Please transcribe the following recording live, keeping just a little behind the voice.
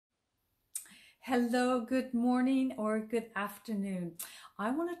Hello, good morning or good afternoon.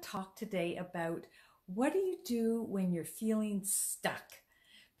 I want to talk today about what do you do when you're feeling stuck?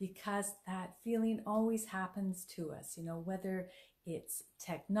 Because that feeling always happens to us, whether it's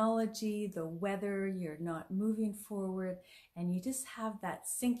technology, the weather, you're not moving forward, and you just have that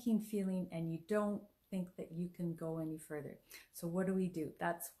sinking feeling and you don't think that you can go any further. So, what do we do?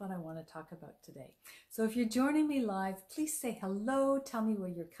 That's what I want to talk about today. So, if you're joining me live, please say hello, tell me where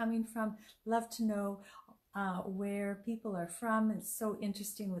you're coming from. Love to know where people are from. It's so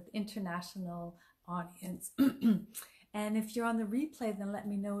interesting with international audience. And if you're on the replay, then let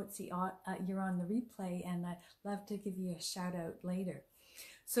me know you're on the replay, and I'd love to give you a shout out later.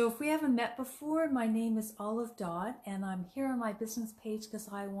 So if we haven't met before, my name is Olive Dodd, and I'm here on my business page because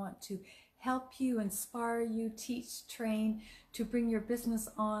I want to help you, inspire you, teach, train to bring your business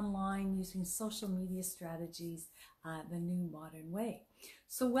online using social media strategies the new modern way.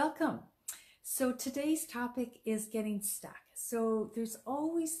 So welcome. So today's topic is getting stuck. So there's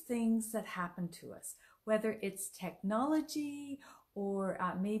always things that happen to us, whether it's technology or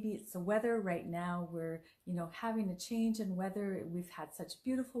maybe it's the weather. Right now we're having a change in weather. We've had such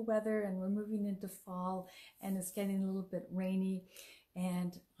beautiful weather and we're moving into fall and it's getting a little bit rainy,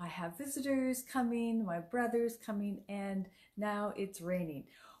 and I have visitors coming, my brother's coming, and now it's raining.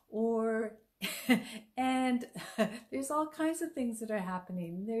 Or and there's all kinds of things that are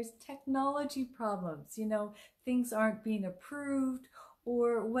happening. There's technology problems, things aren't being approved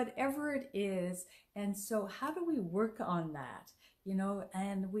or whatever it is. And so how do we work on that?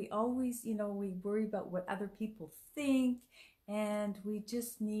 And we always, we worry about what other people think, and we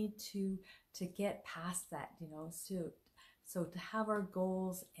just need to get past that, so to have our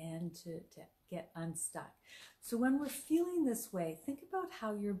goals and to get unstuck. So when we're feeling this way, think about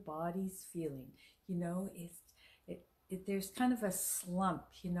how your body's feeling. There's kind of a slump.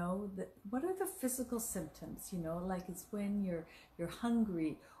 What are the physical symptoms? Like it's when you're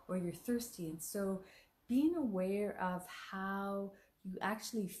hungry or you're thirsty, and so being aware of how you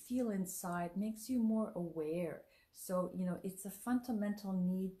actually feel inside makes you more aware. So it's a fundamental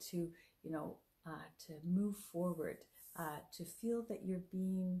need to to move forward, to feel that you're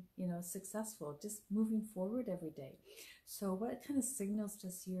being, successful, just moving forward every day. So what kind of signals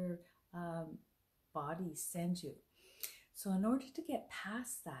does your body send you? So in order to get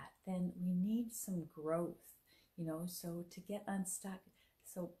past that, then we need some growth, so to get unstuck.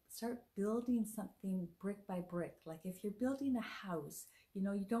 So start building something brick by brick. Like if you're building a house,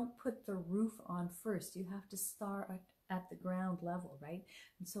 you don't put the roof on first. You have to start at the ground level, right?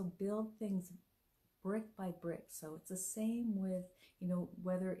 And so build things brick by brick. So it's the same with,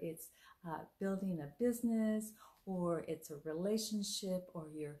 whether it's building a business or it's a relationship or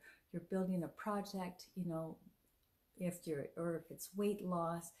you're building a project, if it's weight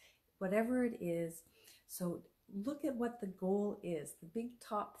loss, whatever it is. So look at what the goal is, the big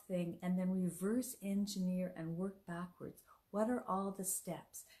top thing, and then reverse engineer and work backwards. What are all the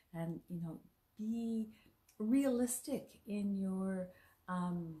steps? And, be realistic in your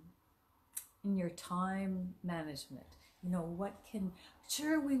time management.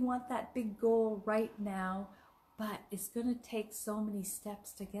 Sure, we want that big goal right now, but it's going to take so many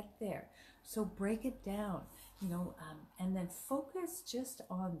steps to get there. So break it down, and then focus just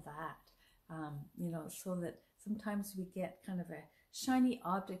on that, so that sometimes we get kind of a shiny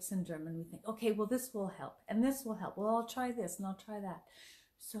object syndrome and we think, okay, well, this will help and this will help. Well, I'll try this and I'll try that.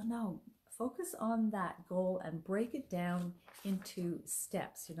 So no, focus on that goal and break it down into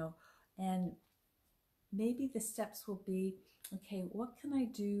steps, and maybe the steps will be, okay, what can I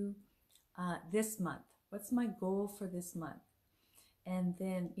do this month? What's my goal for this month? And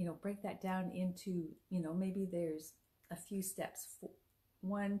then, break that down into, maybe there's a few steps,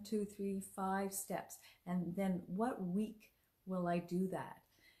 1, 2, 3, 5 steps. And then what week will I do that?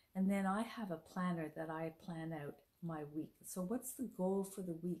 And then I have a planner that I plan out my week. So what's the goal for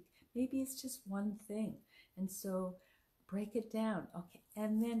the week? Maybe it's just one thing. And so break it down. Okay.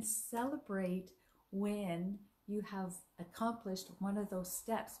 And then celebrate when you have accomplished one of those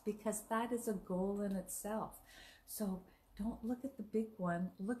steps, because that is a goal in itself. So don't look at the big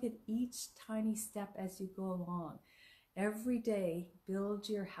one. Look at each tiny step as you go along. Every day, build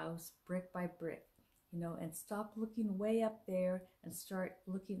your house brick by brick, and stop looking way up there and start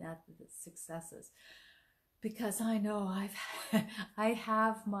looking at the successes. Because I know I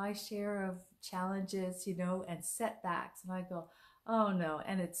have my share of challenges, and setbacks, and I go, oh no,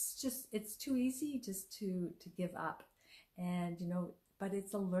 and it's too easy just to give up. And but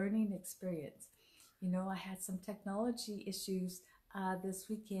it's a learning experience. I had some technology issues this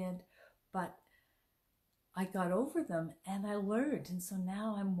weekend, but I got over them and I learned. And so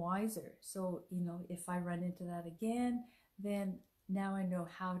now I'm wiser. So, you know, if I run into that again, then now I know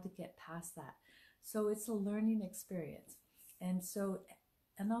how to get past that. So it's a learning experience. And so,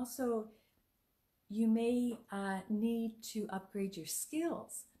 and also, you may need to upgrade your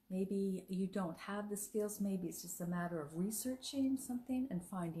skills. Maybe you don't have the skills. Maybe it's just a matter of researching something and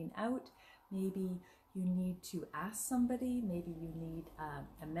finding out. Maybe you need to ask somebody. Maybe you need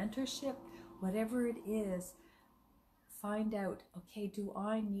a mentorship. Whatever it is, find out, okay, do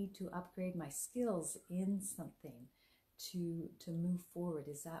I need to upgrade my skills in something to move forward?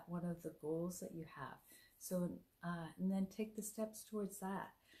 Is that one of the goals that you have? So, and then take the steps towards that.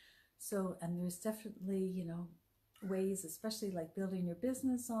 So, and there's definitely, you know, ways, especially like building your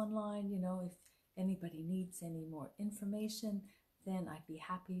business online, you know, if anybody needs any more information, then I'd be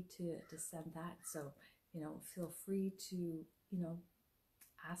happy to send that. So, you know, feel free to, you know,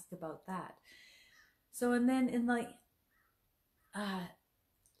 ask about that. So, and then in the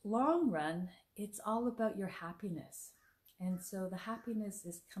long run, it's all about your happiness. And so the happiness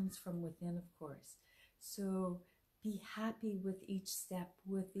comes from within, of course. So be happy with each step,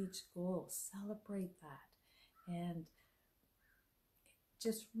 with each goal. Celebrate that. And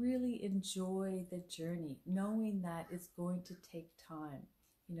just really enjoy the journey, knowing that it's going to take time,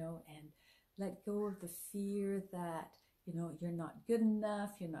 you know, and let go of the fear that, you know, you're not good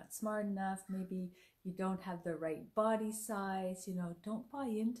enough, you're not smart enough, maybe you don't have the right body size, you know, don't buy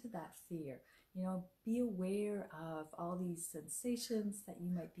into that fear. You know, be aware of all these sensations that you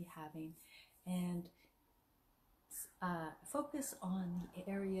might be having, and focus on the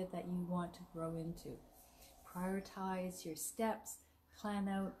area that you want to grow into. Prioritize your steps, plan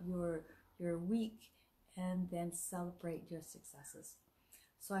out your week, and then celebrate your successes.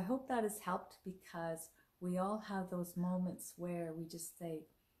 So I hope that has helped, because we all have those moments where we just say,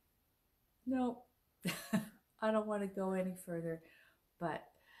 no, I don't want to go any further, but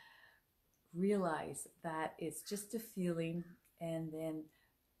realize that it's just a feeling, and then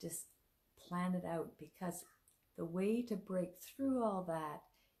just plan it out, because the way to break through all that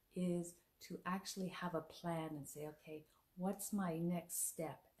is to actually have a plan and say, okay, what's my next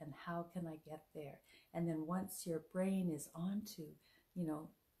step and how can I get there? And then once your brain is onto, you know,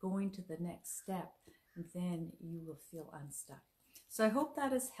 going to the next step, then you will feel unstuck. So I hope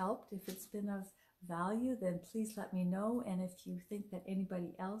that has helped. If it's been of value, then please let me know. And if you think that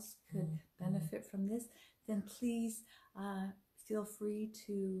anybody else could benefit from this, then please feel free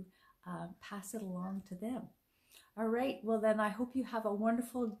to pass it along to them. All right, well then I hope you have a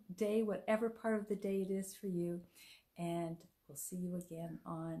wonderful day, whatever part of the day it is for you. And we'll see you again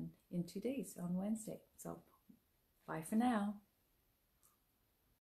in 2 days, on Wednesday. So bye for now.